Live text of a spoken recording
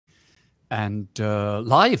and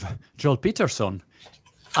live, Joel Peterson.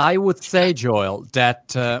 I would say, Joel,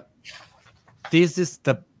 that this is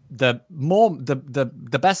the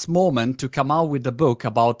best moment to come out with a book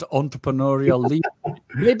about entrepreneurial leadership.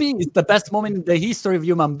 Maybe it's the best moment in the history of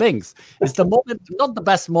human beings. It's the moment, not the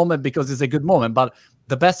best moment because it's a good moment, but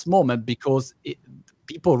the best moment because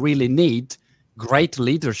people really need great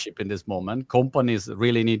leadership in this moment. Companies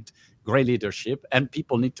really need great leadership, and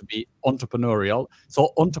people need to be entrepreneurial.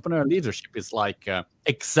 So entrepreneurial leadership is like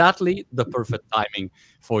exactly the perfect timing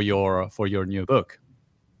for your new book.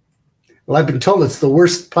 Well, I've been told it's the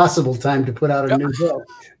worst possible time to put out a new book,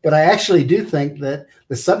 but I actually do think that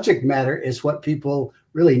the subject matter is what people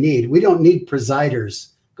really need. We don't need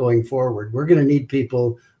presiders going forward. We're going to need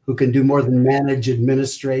people who can do more than manage,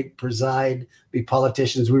 administrate, preside, be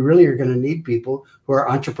politicians. We really are going to need people who are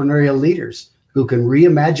entrepreneurial leaders, who can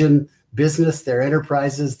reimagine business, their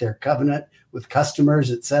enterprises, their covenant with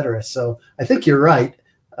customers, et cetera. So I think you're right.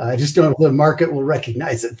 I just don't know if the market will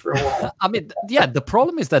recognize it for a while. I mean, yeah, the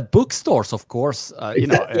problem is that bookstores, of course, you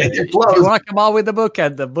know, if you want to come out with a book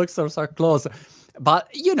and the bookstores are closed. But,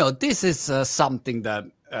 you know, this is something that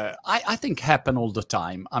I think happen all the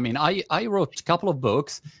time. I mean, I wrote a couple of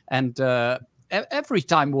books, and every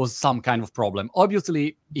time was some kind of problem.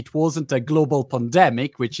 Obviously, it wasn't a global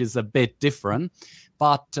pandemic, which is a bit different.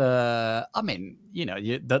 But I mean, you know,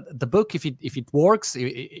 the book, if it works,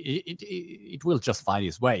 it will just find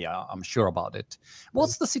its way. I'm sure about it.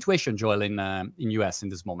 What's the situation, Joel, in US in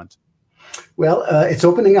this moment? Well, it's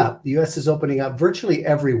opening up. The US is opening up virtually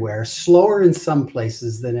everywhere, slower in some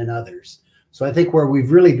places than in others. So I think where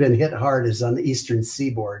we've really been hit hard is on the Eastern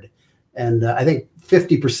Seaboard. And I think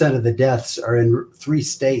 50% of the deaths are in 3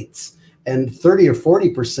 states, and 30 or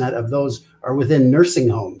 40% of those are within nursing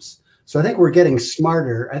homes. So I think we're getting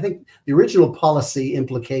smarter. I think the original policy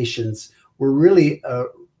implications were really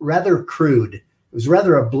rather crude. It was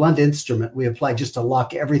rather a blunt instrument we applied just to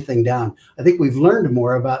lock everything down. I think we've learned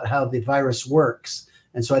more about how the virus works.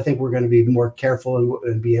 And so I think we're going to be more careful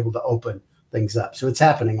and be able to open things up. So it's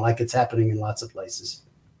happening like it's happening in lots of places.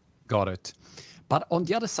 Got it. But on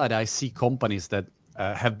the other side, I see companies that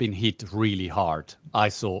have been hit really hard. I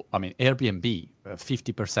mean, Airbnb,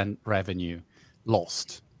 50% revenue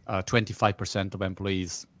lost. 25% of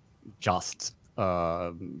employees just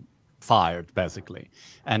fired, basically,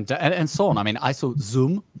 and so on. I mean, I saw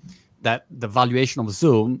Zoom, that the valuation of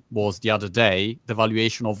Zoom was the other day the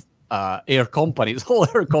valuation of air companies, all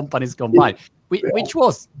air companies combined, which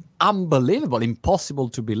was unbelievable, impossible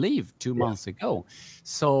to believe 2 months ago.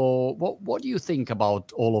 So what do you think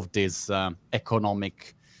about all of this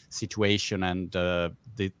economic situation and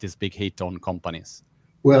this big hit on companies?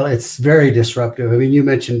 Well, it's very disruptive. I mean, you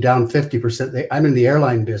mentioned down 50%. I'm in the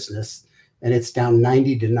airline business, and it's down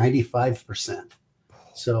 90 to 95%.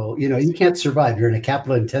 So, you know, you can't survive. You're in a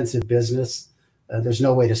capital-intensive business. There's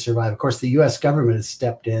no way to survive. Of course, the U.S. government has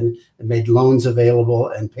stepped in and made loans available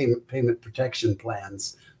and payment protection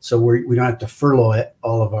plans. So we don't have to furlough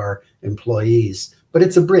all of our employees. But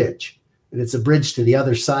it's a bridge, and it's a bridge to the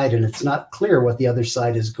other side, and it's not clear what the other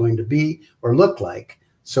side is going to be or look like.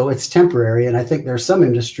 So it's temporary, and I think there are some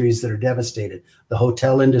industries that are devastated. The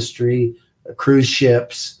hotel industry, cruise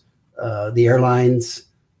ships, the airlines,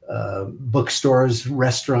 bookstores,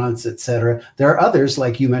 restaurants, et cetera. There are others,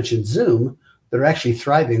 like you mentioned, Zoom, that are actually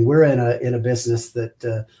thriving. We're in a business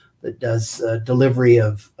that does delivery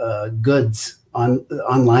of goods,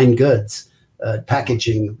 online goods,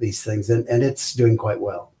 packaging these things, and it's doing quite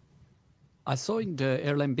well. I saw in the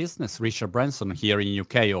airline business, Richard Branson here in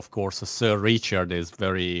UK, of course, Sir Richard is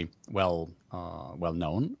very well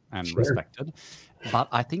known and respected. But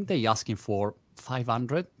I think they're asking for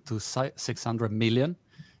 500 to 600 million,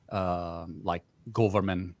 like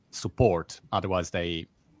government support. Otherwise, they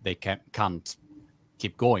can't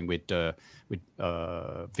keep going with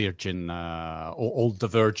Virgin. All the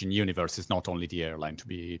Virgin universe is not only the airline. To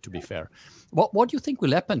be fair, what do you think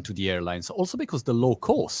will happen to the airlines? Also, because the low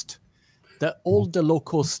cost. All the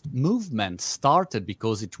low-cost movement started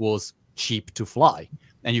because it was cheap to fly,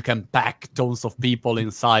 and you can pack tons of people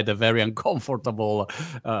inside a very uncomfortable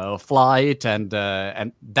flight, and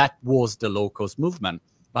that was the low-cost movement.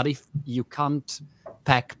 But if you can't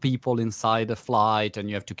pack people inside a flight and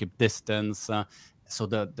you have to keep distance, so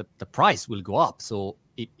the price will go up. So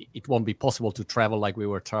it won't be possible to travel like we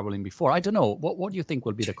were traveling before. I don't know. What do you think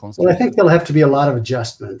will be the consequence? Well, I think there'll have to be a lot of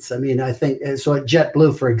adjustments. I mean, I think, so at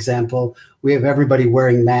JetBlue, for example, we have everybody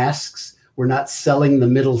wearing masks. We're not selling the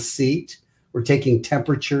middle seat. We're taking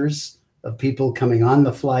temperatures of people coming on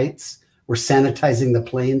the flights. We're sanitizing the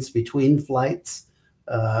planes between flights.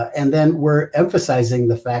 And then we're emphasizing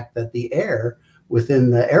the fact that the air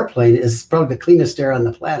within the airplane is probably the cleanest air on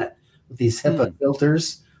the planet with these HEPA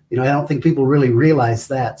filters. You know, I don't think people really realize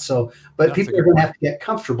that. So, but people are going to have to get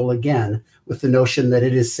comfortable again with the notion that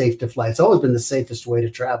it is safe to fly. It's always been the safest way to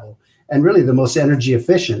travel, and really the most energy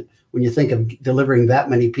efficient. When you think of delivering that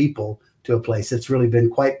many people to a place, it's really been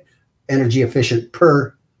quite energy efficient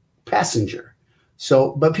per passenger.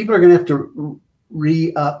 So, but people are going to have to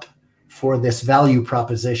re-up for this value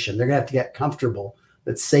proposition. They're going to have to get comfortable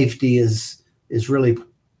that safety is really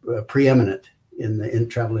preeminent in the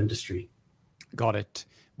travel industry. Got it.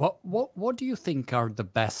 What do you think are the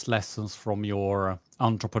best lessons from your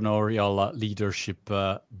entrepreneurial leadership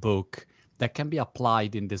book that can be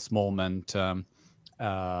applied in this moment?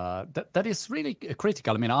 That is really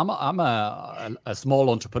critical. I mean, I'm a small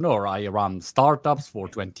entrepreneur. I run startups for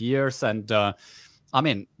 20 years, and I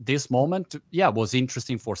mean, this moment, yeah, was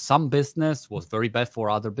interesting for some business, was very bad for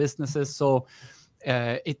other businesses. So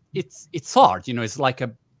it's hard, you know. It's like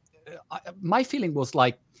my feeling was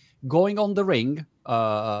like going on the ring,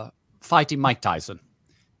 fighting Mike Tyson,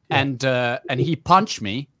 and he punched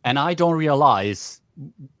me, and I don't realize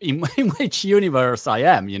in which universe I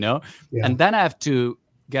am, you know, and then I have to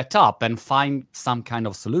get up and find some kind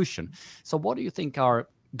of solution. So what do you think are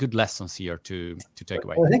good lessons here to take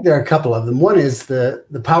away? Well, I think there are a couple of them. One is the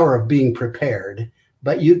power of being prepared,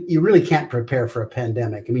 but you really can't prepare for a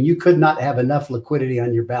pandemic. I mean, you could not have enough liquidity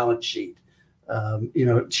on your balance sheet. You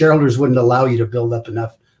know, shareholders wouldn't allow you to build up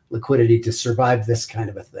enough liquidity to survive this kind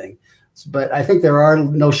of a thing. But I think there are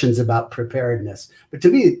notions about preparedness. But to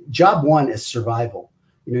me, job one is survival.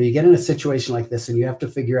 You know, you get in a situation like this and you have to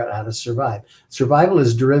figure out how to survive. Survival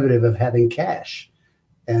is derivative of having cash.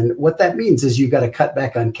 And what that means is you've got to cut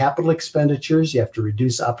back on capital expenditures. You have to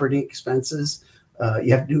reduce operating expenses.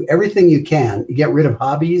 You have to do everything you can. You get rid of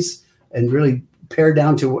hobbies and really pare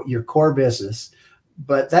down to what your core business.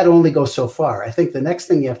 But that only goes so far. I think the next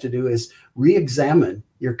thing you have to do is re-examine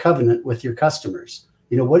your covenant with your customers.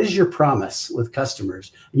 You know, what is your promise with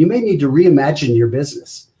customers? And you may need to reimagine your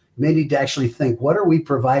business. You may need to actually think, what are we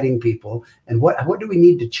providing people, and what do we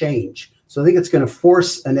need to change? So I think it's going to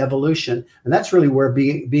force an evolution, and that's really where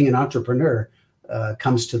being an entrepreneur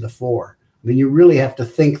comes to the fore. I mean, you really have to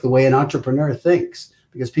think the way an entrepreneur thinks,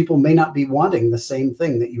 because people may not be wanting the same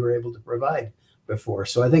thing that you were able to provide before.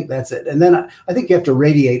 So I think that's it. And then I think you have to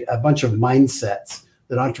radiate a bunch of mindsets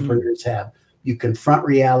that entrepreneurs have. You confront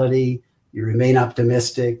reality, you remain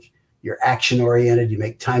optimistic, you're action-oriented, you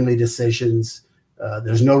make timely decisions,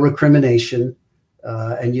 there's no recrimination,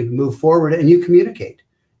 and you move forward and you communicate.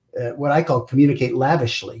 What I call communicate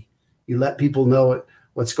lavishly. You let people know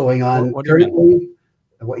what's going on currently,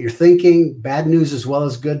 what you're thinking, bad news as well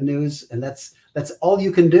as good news, and that's all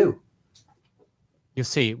you can do. You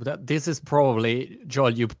see, this is probably,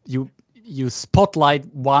 Joel, you spotlight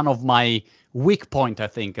one of my weak point, I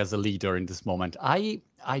think, as a leader in this moment. I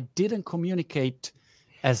didn't communicate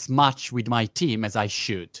as much with my team as I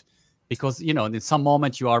should, because, you know, in some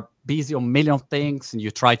moment you are busy on a million things and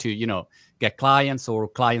you try to, you know, get clients, or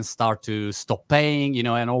clients start to stop paying, you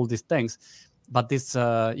know, and all these things. But this,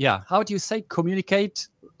 how do you say communicate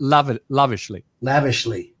lavishly?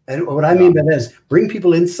 Lavishly. And what I mean by that is bring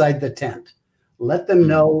people inside the tent. Let them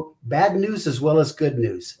know bad news as well as good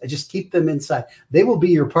news. And just keep them inside. They will be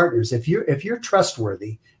your partners. If you're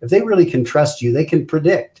trustworthy, if they really can trust you, they can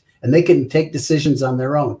predict and they can take decisions on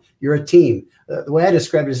their own. You're a team. The way I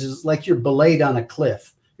describe it is like you're belayed on a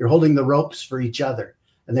cliff. You're holding the ropes for each other.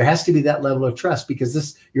 And there has to be that level of trust,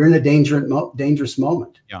 because you're in a dangerous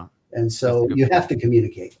moment. Yeah. And so you have to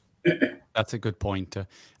communicate. That's a good point.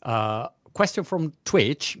 Question from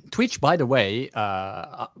Twitch. Twitch, by the way,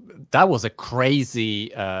 that was a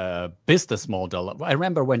crazy business model. I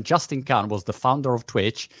remember when Justin Khan was the founder of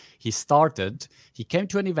Twitch, he came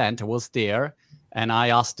to an event, I was there, and I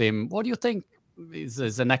asked him, what do you think is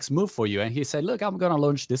the next move for you? And he said, look, I'm going to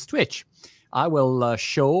launch this Twitch. I will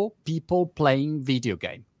show people playing video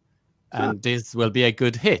game. And this will be a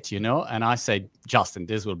good hit, you know? And I said, Justin,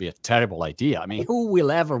 this will be a terrible idea. I mean, who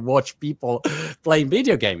will ever watch people playing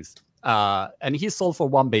video games? And he sold for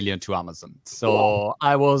 1 billion to Amazon. So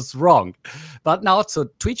I was wrong. But now, so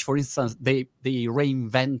Twitch, for instance, they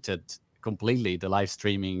reinvented completely the live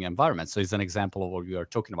streaming environment. So it's an example of what we are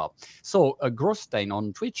talking about. So Grostein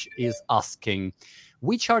on Twitch is asking,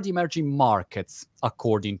 which are the emerging markets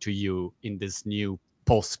according to you in this new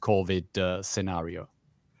post-COVID scenario?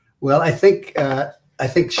 Well, I think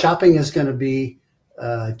shopping is going to be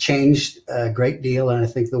changed a great deal, and I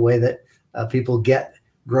think the way that people get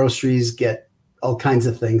groceries, get all kinds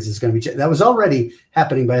of things is going to be. That was already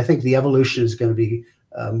happening, but I think the evolution is going to be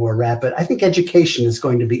more rapid. I think education is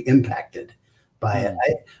going to be impacted. by it.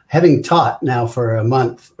 Having taught now for a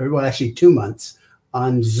month, or well, actually 2 months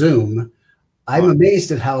on Zoom, I'm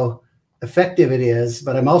amazed at how effective it is,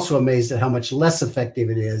 but I'm also amazed at how much less effective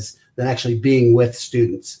it is than actually being with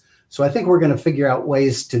students. So I think we're going to figure out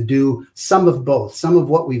ways to do some of both, some of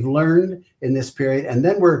what we've learned in this period, and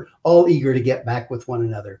then we're all eager to get back with one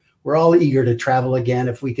another. We're all eager to travel again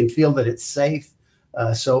if we can feel that it's safe.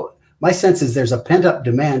 So my sense is there's a pent-up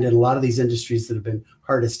demand in a lot of these industries that have been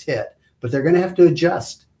hardest hit, but they're going to have to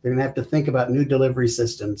adjust. They're going to have to think about new delivery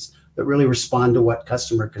systems that really respond to what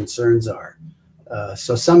customer concerns are.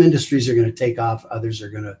 So some industries are going to take off, others are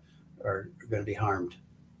going to be harmed.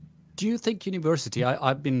 Do you think university,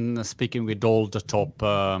 I've been speaking with all the top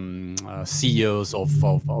CEOs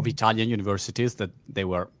of Italian universities, that they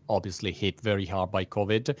were obviously hit very hard by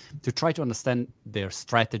COVID, to try to understand their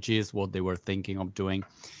strategies, what they were thinking of doing.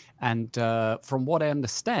 And from what I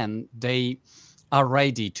understand, they are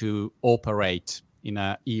ready to operate in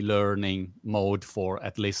an e-learning mode for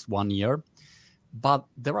at least 1 year. But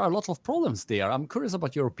there are a lot of problems there. I'm curious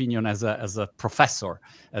about your opinion as a professor,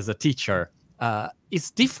 as a teacher.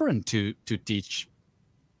 It's different to teach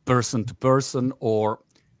person to person or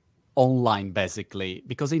online, basically,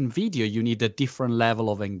 because in video you need a different level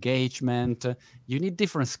of engagement, you need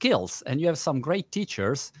different skills, and you have some great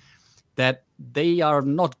teachers that they are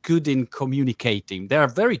not good in communicating. They are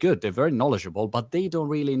very good, they're very knowledgeable, but they don't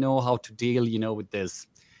really know how to deal, with this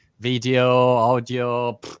video,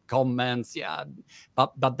 audio, comments,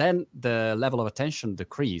 but then the level of attention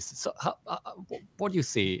decreases. So what do you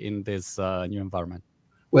see in this new environment?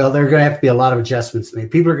 Well, there are going to have to be a lot of adjustments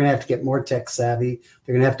made. People are going to have to get more tech savvy.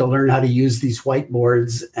 They're going to have to learn how to use these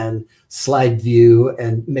whiteboards and slide view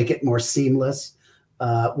and make it more seamless.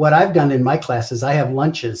 What I've done in my classes, I have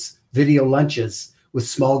lunches, video lunches with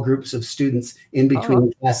small groups of students in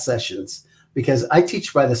between class sessions. Because I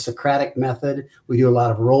teach by the Socratic method. We do a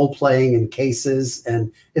lot of role playing and cases,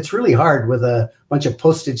 and it's really hard with a bunch of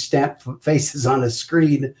postage stamp faces on a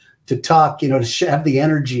screen to talk, to have the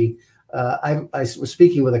energy. I was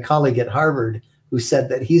speaking with a colleague at Harvard who said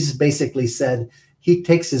that he's basically said he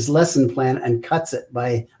takes his lesson plan and cuts it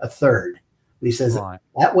by a third. And he says,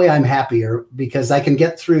 that way I'm happier because I can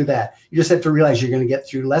get through that. You just have to realize you're going to get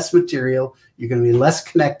through less material. You're going to be less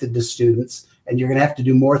connected to students, and you're going to have to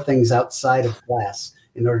do more things outside of class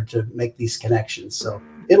in order to make these connections. So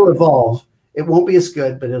it'll evolve. It won't be as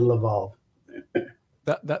good, but it'll evolve.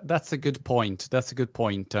 That's a good point. That's a good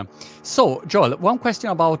point. So, Joel, one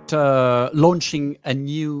question about launching a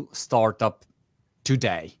new startup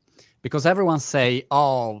today. Because everyone say,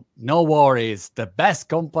 oh, no worries, the best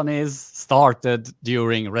companies started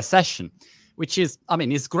during recession. Which is,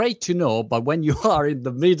 it's great to know, but when you are in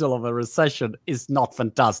the middle of a recession, it's not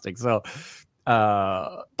fantastic. So,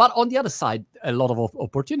 but on the other side, a lot of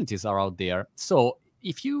opportunities are out there. So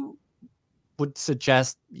if you would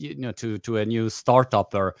suggest, to a new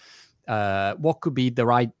startupper, what could be the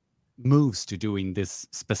right moves to do in this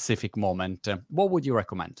specific moment, what would you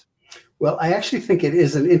recommend? Well, I actually think it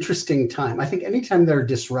is an interesting time. I think anytime there are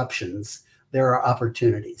disruptions, there are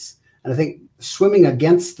opportunities. And I think swimming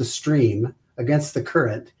against the stream, against the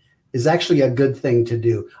current, is actually a good thing to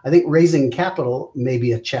do. I think raising capital may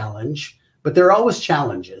be a challenge, but there are always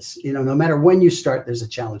challenges. No matter when you start, there's a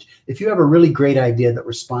challenge. If you have a really great idea that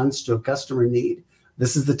responds to a customer need,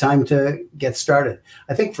 this is the time to get started.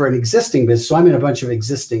 I think for an existing business, so I'm in a bunch of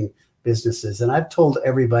existing businesses, and I've told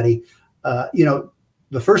everybody,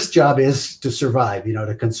 the first job is to survive,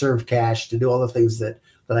 to conserve cash, to do all the things that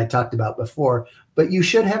I talked about before. But you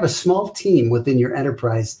should have a small team within your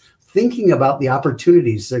enterprise thinking about the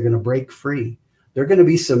opportunities that are going to break free. There are going to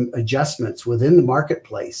be some adjustments within the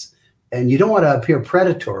marketplace. And you don't want to appear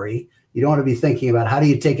predatory. You don't want to be thinking about how do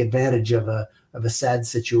you take advantage of a sad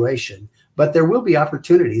situation. But there will be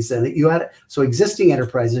opportunities. And so existing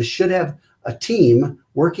enterprises should have a team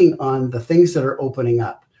working on the things that are opening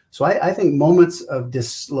up. So I think moments of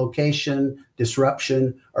dislocation,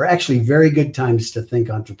 disruption are actually very good times to think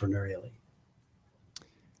entrepreneurially.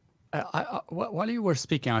 While you were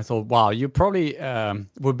speaking, I thought, wow, you probably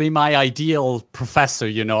would be my ideal professor.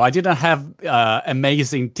 I didn't have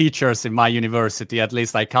amazing teachers in my university. At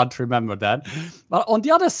least I can't remember that. But on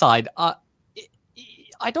the other side,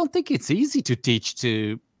 I don't think it's easy to teach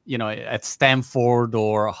to, at Stanford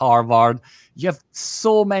or Harvard. You have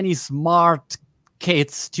so many smart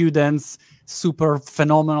kids, students, super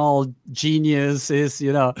phenomenal geniuses,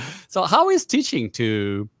 So how is teaching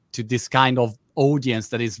to this kind of audience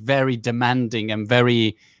that is very demanding and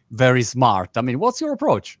very, very smart? What's your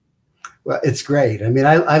approach? Well, it's great.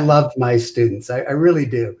 I love my students. I really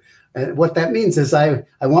do. And what that means is I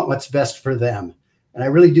want what's best for them. and I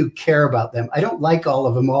really do care about them. I don't like all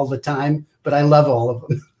of them all the time, but I love all of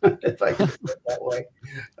them, if I can put it that way.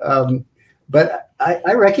 But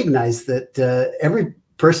I recognize that every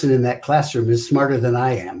person in that classroom is smarter than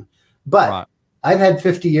I am. But Right. I've had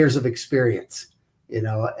 50 years of experience, you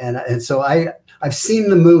know, and so I've seen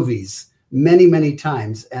the movies many, many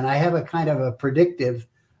times, and I have a kind of a predictive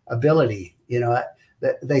ability. You know,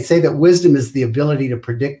 they say that wisdom is the ability to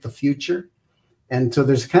predict the future. And so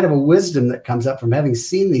there's kind of a wisdom that comes up from having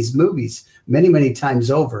seen these movies many, many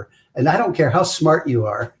times over. And I don't care how smart you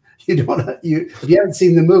are. If you haven't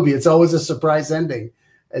seen the movie, it's always a surprise ending.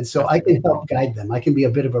 And so I can help guide them. I can be a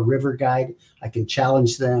bit of a river guide. I can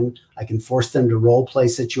challenge them. I can force them to role play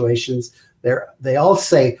situations. They all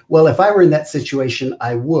say, well, if I were in that situation,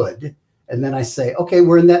 I would. And then I say, okay,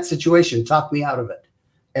 we're in that situation. Talk me out of it.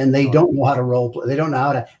 And they don't know how to role play. They don't know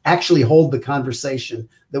how to actually hold the conversation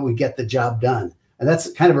that would get the job done. And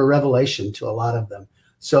that's kind of a revelation to a lot of them.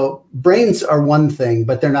 So brains are one thing,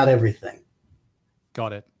 but they're not everything.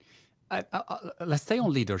 Got it. Let's stay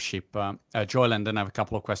on leadership, Joel, and then I have a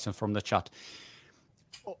couple of questions from the chat.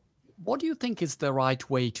 What do you think is the right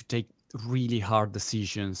way to take really hard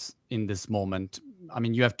decisions in this moment? I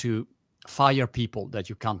mean, you have to fire people that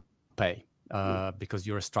you can't pay because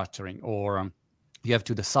you're restructuring, or you have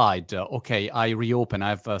to decide, okay, I reopen. I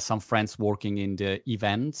have some friends working in the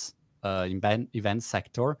event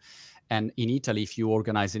sector. And in Italy, if you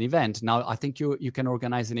organize an event, now I think you can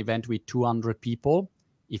organize an event with 200 people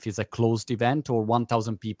if it's a closed event, or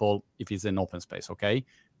 1,000 people if it's an open space, okay?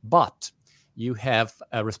 But you have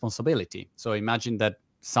a responsibility. So imagine that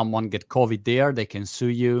someone get COVID there, they can sue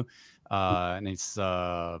you, and it's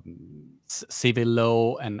civil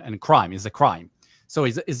law and crime is a crime. So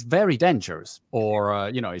it's very dangerous. Or,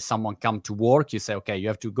 you know, if someone come to work, you say, okay, you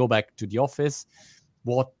have to go back to the office.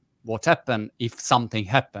 What happened if something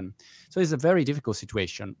happened? So it's a very difficult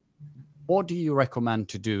situation. What do you recommend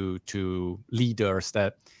to do to leaders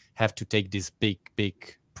that have to take these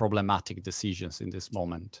big problematic decisions in this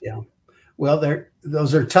moment? Yeah, well,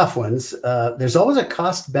 those are tough ones. There's always a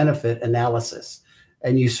cost-benefit analysis.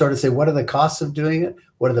 And you sort of say, what are the costs of doing it?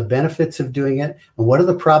 What are the benefits of doing it? And what are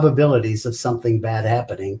the probabilities of something bad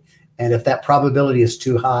happening? And if that probability is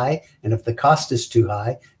too high, and if the cost is too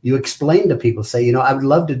high, you explain to people, say, you know, I would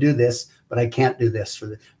love to do this, but I can't do this for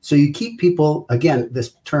this. So you keep people, again,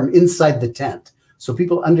 this term, inside the tent. So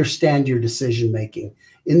people understand your decision making.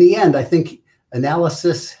 In the end, I think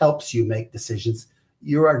analysis helps you make decisions.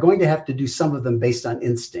 You are going to have to do some of them based on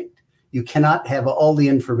instinct. You cannot have all the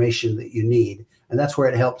information that you need. And that's where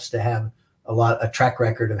it helps to have a track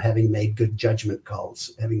record of having made good judgment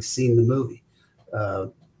calls, having seen the movie.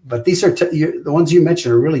 But these are the ones you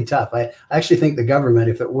mentioned are really tough. I actually think the government,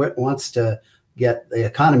 if it wants to get the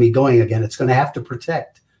economy going again, it's going to have to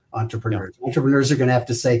protect entrepreneurs. Yeah. Entrepreneurs are going to have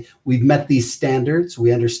to say, we've met these standards,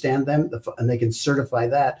 we understand them, and they can certify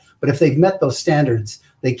that. But if they've met those standards,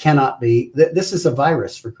 they cannot be, this is a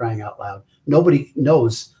virus, for crying out loud. Nobody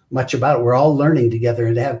knows much about it. We're all learning together,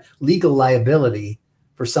 and to have legal liability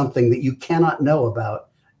for something that you cannot know about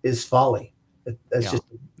is folly. That's just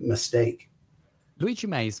a mistake. Luigi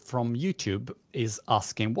Mays from YouTube is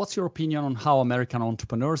asking, what's your opinion on how American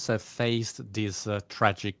entrepreneurs have faced this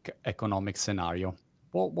tragic economic scenario?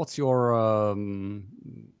 What's your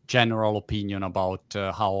general opinion about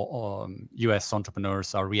how US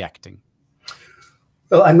entrepreneurs are reacting?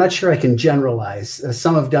 Well, I'm not sure I can generalize.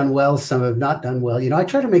 Some have done well, some have not done well. You know, I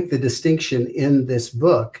try to make the distinction in this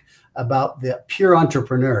book about the pure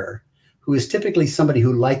entrepreneur, who is typically somebody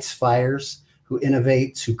who lights fires, who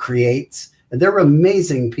innovates, who creates. And they're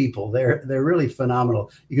amazing people. They're really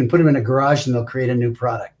phenomenal. You can put them in a garage and they'll create a new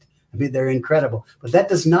product. I mean, they're incredible. But that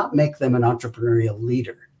does not make them an entrepreneurial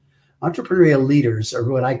leader. Entrepreneurial leaders are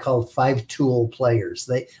what I call 5-tool players.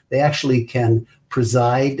 They actually can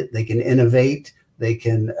preside, they can innovate, they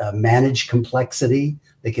can manage complexity,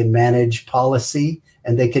 they can manage policy,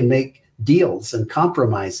 and they can make deals and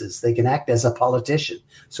compromises. They can act as a politician.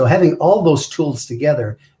 So having all those tools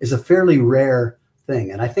together is a fairly rare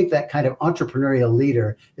thing. And I think that kind of entrepreneurial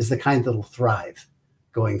leader is the kind that'll thrive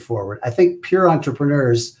going forward. I think pure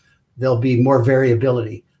entrepreneurs, there'll be more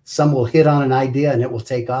variability. Some will hit on an idea and it will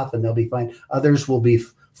take off and they'll be fine. Others will be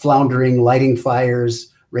floundering, lighting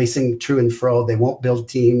fires, racing to and fro. They won't build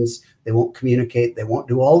teams. They won't communicate. They won't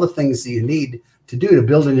do all the things that you need to do to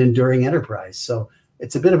build an enduring enterprise. So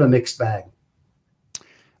it's a bit of a mixed bag.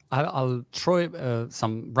 I'll throw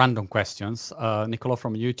some random questions. Nicola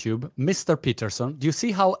from YouTube. Mr. Peterson, do you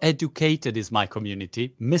see how educated is my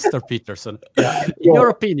community? Mr. Peterson. Yeah, in your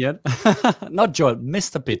opinion, not Joel,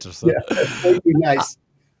 Mr. Peterson. Yeah, that'd be nice.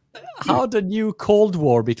 how the new Cold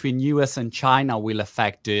War between US and China will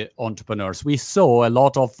affect the entrepreneurs. We saw a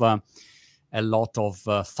lot of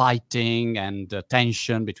fighting and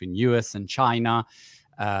tension between US and China.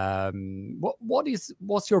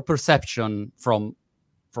 What's your perception from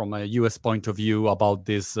a US point of view about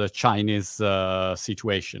this Chinese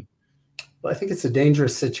situation? Well, I think it's a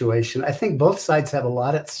dangerous situation. I think both sides have a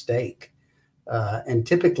lot at stake. And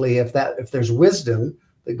typically, if there's wisdom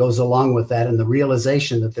that goes along with that and the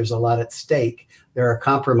realization that there's a lot at stake, there are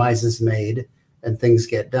compromises made and things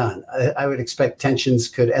get done. I would expect tensions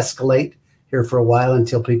could escalate here for a while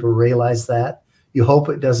until people realize that. You hope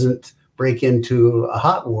it doesn't break into a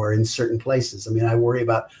hot war in certain places. I mean, I worry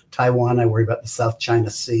about Taiwan. I worry about the South China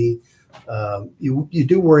Sea. You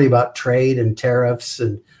do worry about trade and tariffs,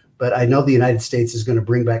 but I know the United States is going to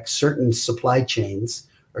bring back certain supply chains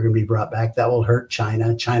are going to be brought back. That will hurt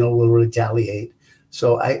China. China will retaliate.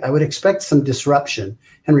 So I would expect some disruption.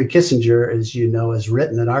 Henry Kissinger, as you know, has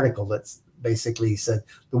written an article that's basically said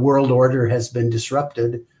the world order has been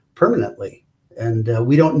disrupted permanently. And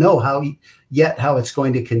we don't know how it's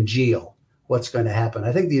going to congeal, what's going to happen.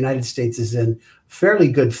 I think the United States is in fairly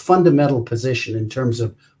good fundamental position in terms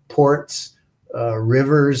of ports,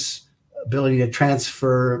 rivers, ability to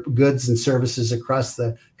transfer goods and services across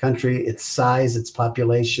the country, its size, its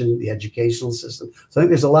population, the educational system. So I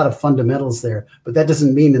think there's a lot of fundamentals there, but that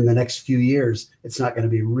doesn't mean in the next few years it's not going to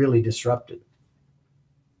be really disrupted.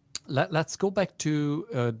 Let's go back to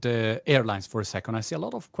the airlines for a second. I see a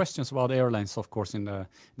lot of questions about airlines, of course, in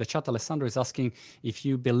the chat. Alessandro is asking if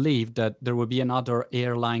you believe that there will be another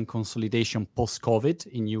airline consolidation post-COVID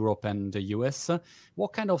in Europe and the US.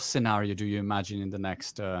 What kind of scenario do you imagine in the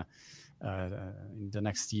next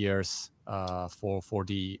years for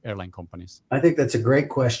the airline companies? I think that's a great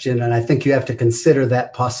question, and I think you have to consider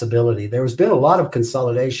that possibility. There has been a lot of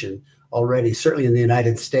consolidation already, certainly in the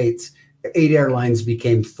United States. 8 airlines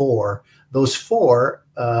became 4. Those 4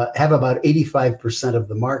 have about 85% of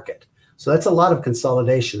the market. So that's a lot of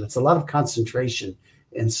consolidation. That's a lot of concentration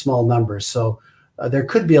in small numbers. So there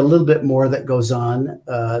could be a little bit more that goes on.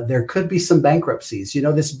 There could be some bankruptcies. You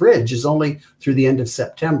know, this bridge is only through the end of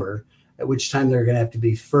September, at which time they're going to have to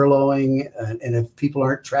be furloughing. And if people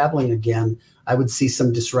aren't traveling again, I would see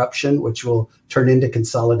some disruption, which will turn into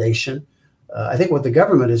consolidation. I think what the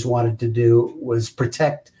government has wanted to do was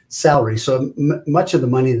protect salary. So much of the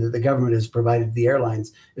money that the government has provided the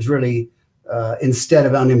airlines is really instead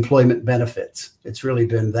of unemployment benefits. It's really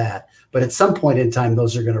been that. But at some point in time,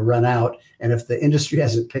 those are going to run out. And if the industry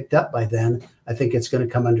hasn't picked up by then, I think it's going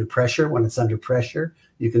to come under pressure. When it's under pressure,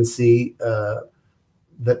 you can see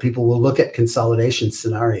that people will look at consolidation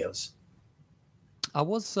scenarios. I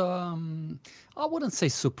was, I wouldn't say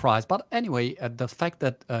surprised, but anyway, the fact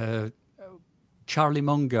that Charlie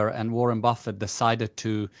Munger and Warren Buffett decided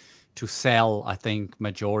to sell, I think,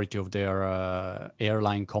 majority of their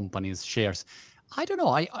airline companies' shares. I don't know.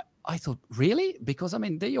 I thought, really? Because, I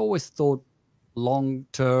mean, they always thought long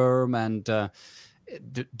term, and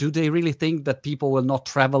do they really think that people will not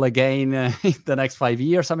travel again in the next 5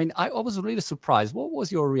 years? I mean, I was really surprised. What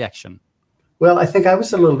was your reaction? Well, I think I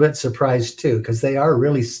was a little bit surprised too, because they are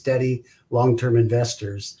really steady long-term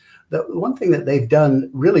investors. The one thing that they've done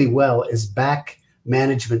really well is back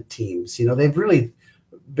management teams. You know, they've really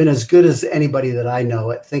been as good as anybody that I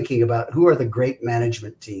know at thinking about who are the great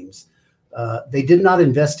management teams. They did not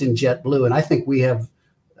invest in JetBlue, and I think we have,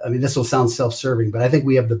 I mean, this will sound self-serving, but I think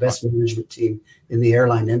we have the best management team in the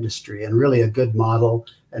airline industry and really a good model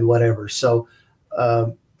and whatever. So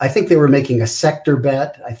I think they were making a sector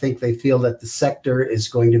bet. I think they feel that the sector is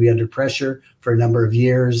going to be under pressure for a number of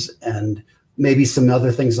years, and maybe some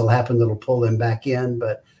other things will happen that'll pull them back in.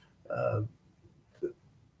 But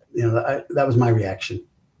you know, that was my reaction.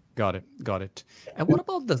 Got it. And what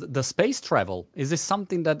about the space travel? Is this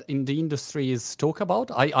something that in the industry is talked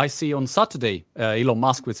about? I see on Saturday, Elon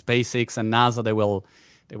Musk with SpaceX and NASA, they will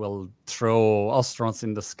throw astronauts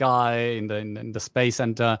in the sky, in the space.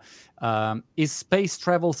 And is space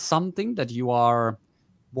travel something that you are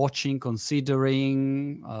watching,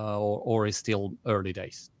 considering, or is still early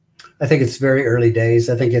days? I think it's very early days.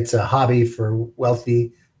 I think it's a hobby for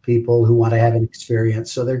wealthy people who want to have an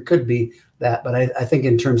experience. So there could be that. But I think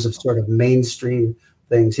in terms of sort of mainstream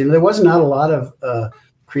things, you know, there was not a lot of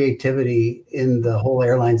creativity in the whole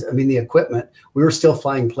airlines. I mean, the equipment, we were still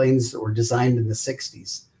flying planes that were designed in the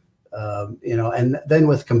 60s, you know, and then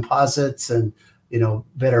with composites and, you know,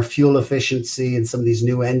 better fuel efficiency and some of these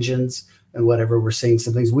new engines and whatever, we're seeing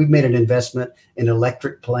some things. We've made an investment in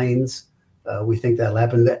electric planes. We think that'll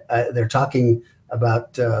happen. They're talking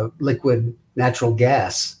about liquid natural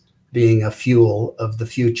gas being a fuel of the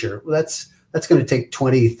future. Well, that's going to take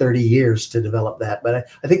 20, 30 years to develop that. But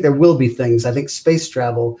I think there will be things. I think space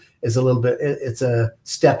travel is a little bit, it's a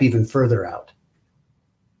step even further out.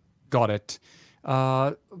 Got it.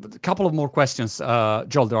 A couple of more questions.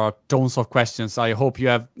 Joel, there are tons of questions. I hope you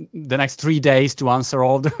have the next 3 days to answer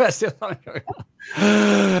all the questions.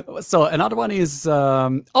 So another one is,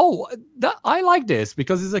 I like this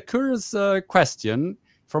because it's a curious question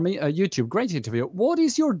from YouTube. Great interview. What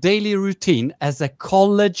is your daily routine as a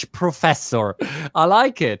college professor? I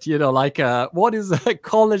like it. You know, like what is a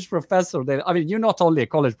college professor? I mean, you're not only a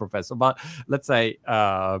college professor, but let's say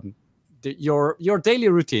your daily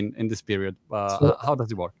routine in this period. So how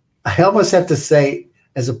does it work? I almost have to say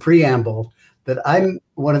as a preamble that I'm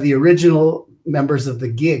one of the original members of the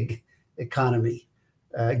gig economy.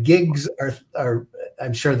 Gigs are,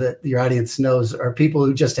 I'm sure that your audience knows, are people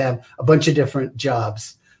who just have a bunch of different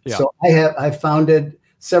jobs. Yeah. So I've founded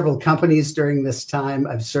several companies during this time.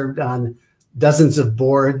 I've served on dozens of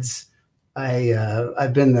boards.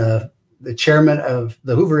 I've been the chairman of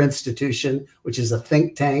the Hoover Institution, which is a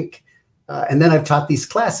think tank. And then I've taught these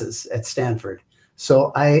classes at Stanford.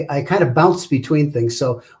 So I kind of bounce between things.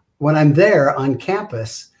 So when I'm there on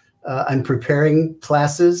campus, I'm preparing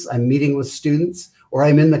classes, I'm meeting with students, or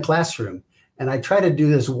I'm in the classroom. And I try to do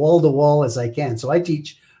this wall to wall as I can. So I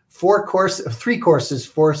teach 3 courses,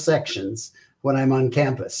 4 sections when I'm on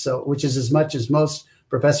campus. So, which is as much as most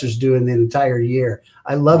professors do in the entire year.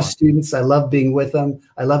 I love students. I love being with them.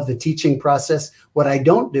 I love the teaching process. What I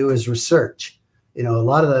don't do is research. You know, a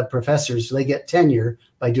lot of the professors, they get tenure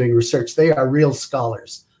by doing research. They are real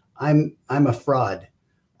scholars. I'm a fraud.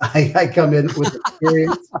 I come in with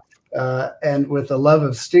experience and with the love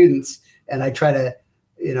of students, and I try to,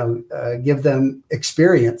 you know, give them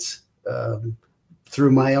experience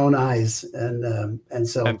through my own eyes,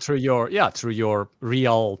 and through your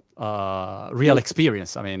real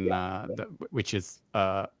experience. I mean, which is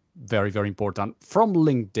very, very important. From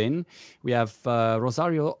LinkedIn, we have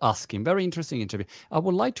Rosario asking, very interesting interview. I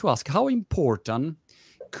would like to ask, how important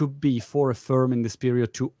could be for a firm in this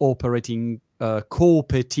period to operate in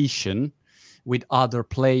competition with other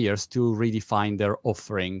players to redefine their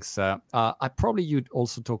offerings? You'd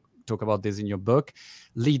also talk about this in your book,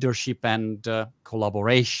 leadership and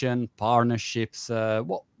collaboration, partnerships.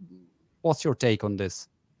 What's your take on this?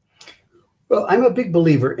 Well, I'm a big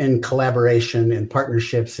believer in collaboration and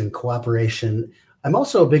partnerships and cooperation. I'm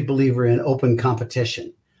also a big believer in open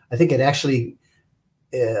competition. I think it actually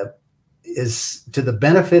is to the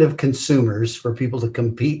benefit of consumers for people to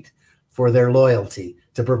compete for their loyalty,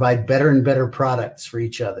 to provide better and better products for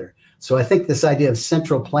each other. So I think this idea of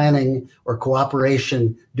central planning or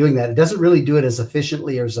cooperation, doing that, it doesn't really do it as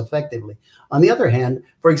efficiently or as effectively. On the other hand,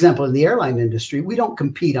 for example, in the airline industry, we don't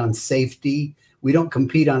compete on safety. We don't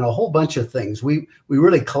compete on a whole bunch of things. We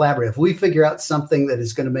really collaborate. If we figure out something that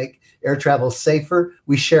is going to make air travel safer,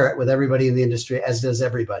 we share it with everybody in the industry, as does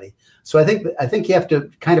everybody. So I think you have to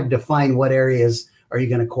kind of define what areas are you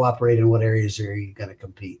going to cooperate and what areas are you going to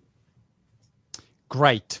compete.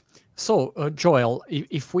 Great. So, Joel,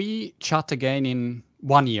 if we chat again in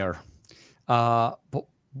 1 year,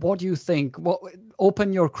 what do you think?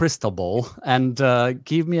 Open your crystal ball and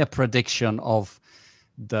give me a prediction of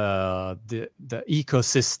the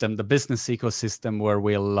ecosystem, the business ecosystem where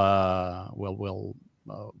we'll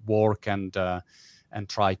work and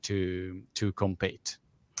try to compete.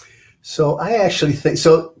 So I actually think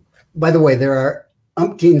so. By the way, there are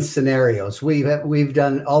umpteen scenarios. We've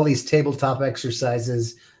done all these tabletop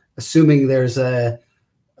exercises, assuming there's a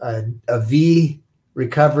V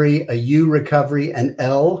recovery, a U recovery, an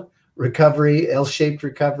L recovery, L-shaped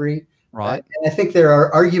recovery. Right. And I think there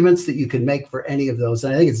are arguments that you can make for any of those.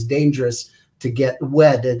 And I think it's dangerous to get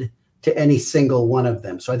wedded to any single one of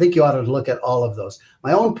them. So I think you ought to look at all of those.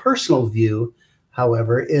 My own personal view,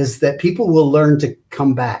 however, is that people will learn to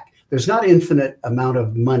come back. There's not infinite amount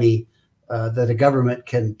of money that a government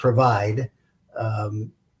can provide.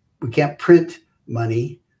 We can't print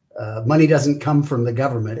money. Money doesn't come from the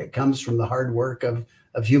government. It comes from the hard work of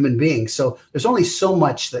human beings. So there's only so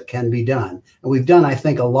much that can be done. And we've done, I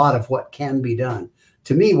think, a lot of what can be done.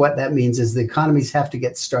 To me, what that means is the economies have to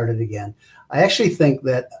get started again. I actually think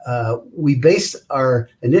that we based our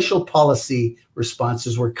initial policy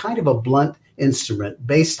responses were kind of a blunt instrument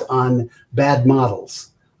based on bad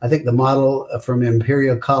models. I think the model from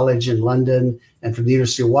Imperial College in London and from the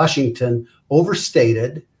University of Washington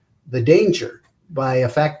overstated the danger by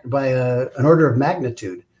an order of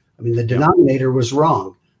magnitude. I mean, the denominator was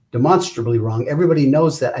wrong, demonstrably wrong. Everybody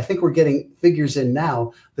knows that. I think we're getting figures in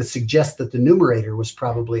now that suggest that the numerator was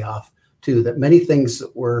probably off too, that many things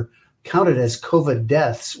that were counted as COVID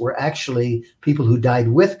deaths were actually people who died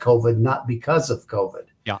with COVID, not because of COVID.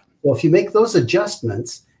 Yeah. Well, if you make those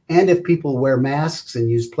adjustments, and if people wear masks and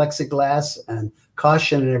use plexiglass and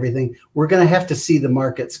caution and everything, we're going to have to see the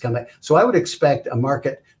markets come back. So I would expect a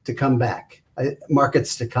market to come back,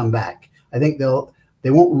 markets to come back. I think they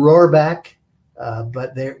won't roar back,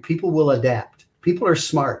 but people will adapt. People are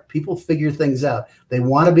smart. People figure things out. They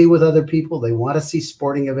want to be with other people. They want to see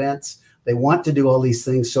sporting events. They want to do all these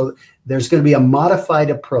things. So there's going to be a modified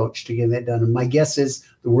approach to getting that done. And my guess is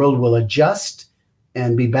the world will adjust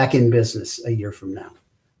and be back in business a year from now.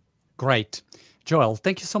 Great. Joel,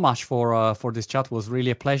 thank you so much for this chat. It was really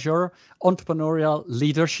a pleasure. Entrepreneurial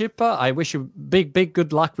leadership. I wish you big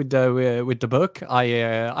good luck with the book.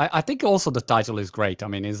 I think also the title is great. I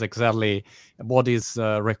mean, it's exactly what is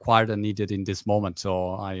required and needed in this moment.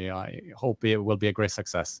 So I hope it will be a great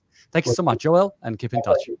success. Thank you so much, Joel, and keep in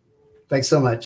touch. Thanks so much.